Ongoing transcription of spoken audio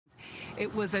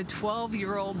It was a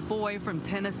 12-year-old boy from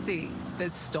Tennessee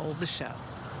that stole the show.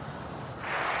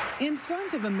 In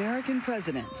front of American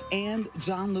presidents and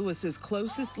John Lewis's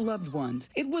closest loved ones,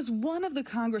 it was one of the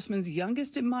congressman's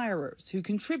youngest admirers who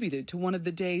contributed to one of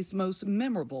the day's most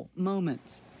memorable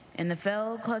moments. In the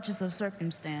fell clutches of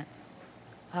circumstance,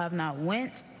 I have not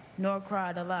winced nor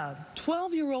cried aloud.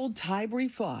 12-year-old Tybree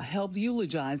Faw helped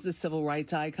eulogize the civil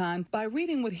rights icon by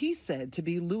reading what he said to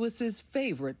be Lewis's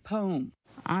favorite poem.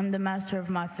 I'm the master of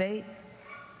my fate.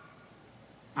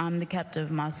 I'm the captive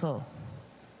of my soul.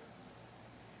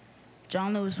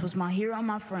 John Lewis was my hero,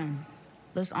 my friend.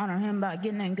 Let's honor him by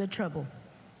getting in good trouble.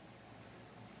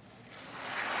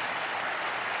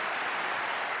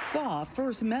 Faw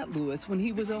first met Lewis when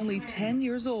he was only 10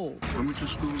 years old. I went to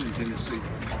school in Tennessee.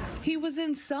 He was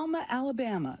in Selma,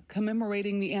 Alabama,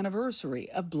 commemorating the anniversary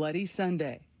of Bloody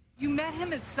Sunday. You met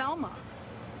him at Selma.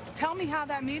 Tell me how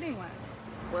that meeting went.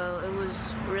 Well, it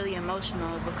was really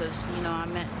emotional because, I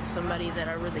met somebody that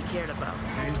I really cared about.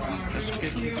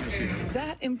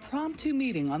 That impromptu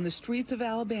meeting on the streets of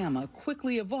Alabama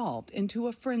quickly evolved into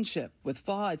a friendship, with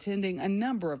Faw attending a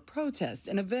number of protests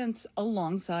and events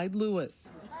alongside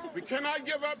Lewis. We cannot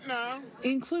give up now.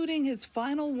 Including his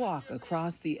final walk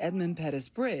across the Edmund Pettus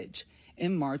Bridge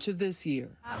in March of this year.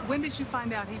 When did you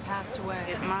find out he passed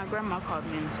away? My grandma called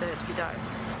me and said he died.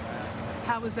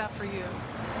 How was that for you?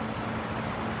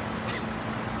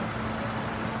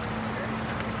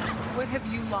 What have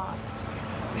you lost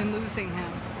in losing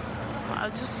him? I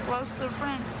just lost a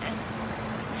friend, and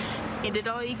he did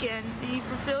all he can. He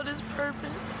fulfilled his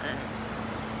purpose, and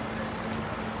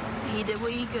he did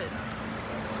what he could.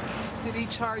 Did he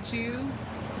charge you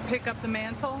to pick up the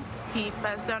mantle? He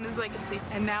passed down his legacy.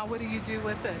 And now what do you do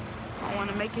with it? I want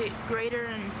to make it greater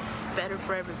and better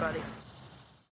for everybody.